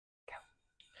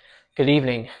Good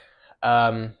evening.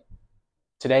 Um,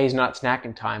 Today is not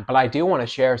snacking time, but I do want to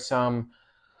share some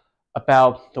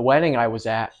about the wedding I was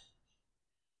at.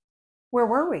 Where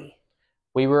were we?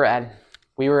 We were at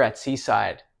we were at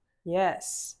Seaside.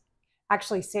 Yes.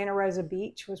 Actually, Santa Rosa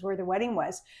Beach was where the wedding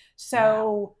was. Wow.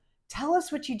 So tell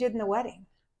us what you did in the wedding.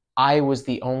 I was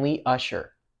the only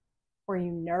usher. Were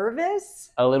you nervous?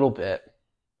 A little bit.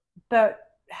 But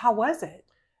how was it?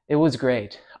 It was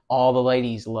great. All the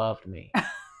ladies loved me.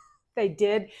 They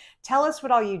did. Tell us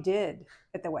what all you did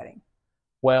at the wedding.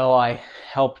 Well, I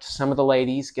helped some of the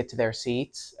ladies get to their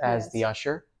seats as the Yes.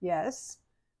 usher. Yes.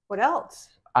 What else?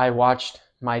 I watched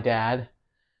my dad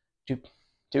do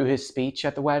do his speech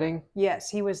at the wedding. Yes,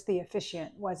 he was the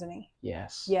officiant, wasn't he?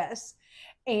 Yes. Yes.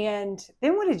 And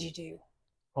then what did you do?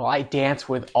 Well, I danced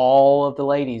with all of the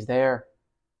ladies there.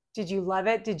 Did you love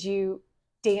it? Did you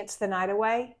dance the night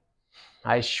away?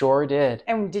 I sure did.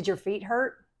 And did your feet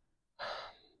hurt?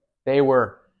 They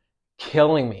were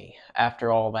killing me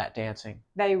after all that dancing.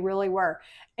 They really were.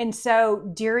 And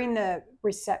so during the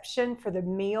reception for the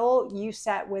meal, you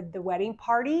sat with the wedding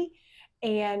party.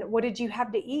 And what did you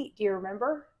have to eat? Do you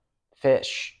remember?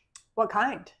 Fish. What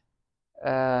kind?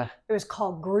 Uh, It was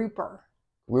called grouper.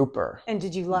 Grouper. And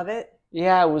did you love it?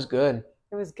 Yeah, it was good.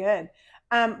 It was good.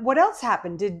 What else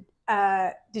happened?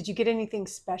 Did you get anything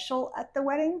special at the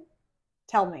wedding?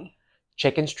 Tell me.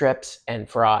 Chicken strips and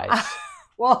fries.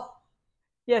 Well,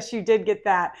 yes, you did get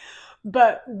that.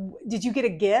 But did you get a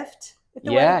gift at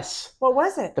the wedding? Yes. What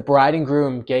was it? The bride and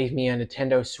groom gave me a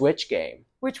Nintendo Switch game,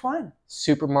 Which one?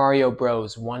 Super Mario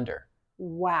Bros. Wonder.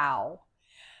 Wow.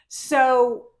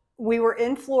 So we were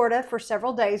in Florida for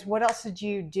several days. What else did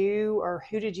you do, or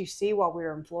who did you see while we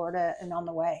were in Florida and on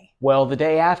the way? Well, the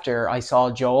day after, I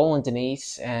saw Joel and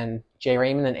Denise and Jay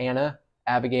Raymond and Anna,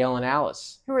 Abigail and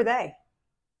Alice. Who were they?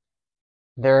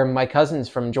 They're my cousins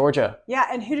from Georgia. Yeah,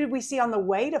 and who did we see on the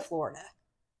way to Florida?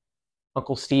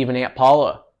 Uncle Steve and Aunt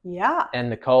Paula Yeah. and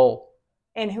Nicole.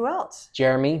 And who else?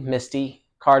 Jeremy, Misty,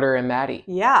 Carter, and Maddie.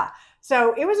 Yeah.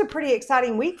 So it was a pretty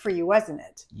exciting week for you, wasn't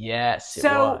it? Yes, it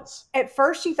So was. at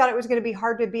first you thought it was going to be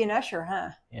hard to be an usher, huh?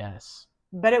 Yes.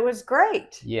 But it was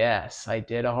great. Yes, I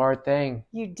did a hard thing.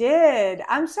 You did.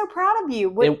 I'm so proud of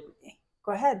you.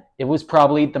 Go ahead. It was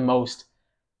probably the most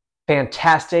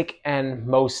fantastic and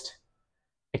most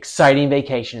exciting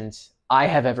vacations I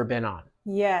have ever been on.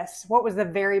 Yes. What was the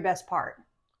very best part?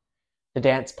 The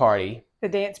dance party. The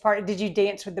dance party. Did you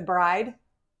dance with the bride?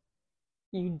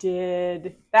 You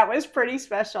did. That was pretty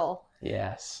special.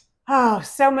 Yes. Oh,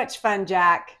 so much fun,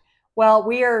 Jack. Well,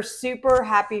 we are super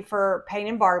happy for Payne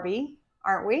and Barbie,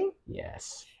 aren't we?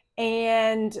 Yes.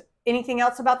 And anything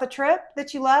else about the trip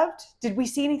that you loved? Did we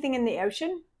see anything in the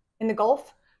ocean, in the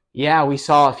Gulf? Yeah, we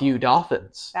saw a few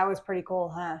dolphins. That was pretty cool,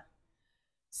 huh?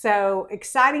 So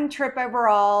exciting trip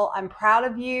overall. I'm proud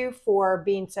of you for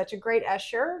being such a great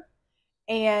usher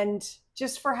and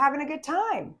just for having a good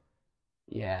time.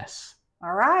 Yes.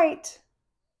 All right.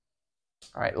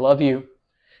 All right, love you.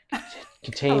 I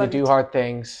Continue to love you do too. hard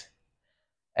things.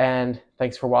 And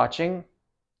thanks for watching.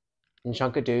 And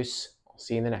Chunk a Deuce. I'll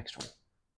see you in the next one.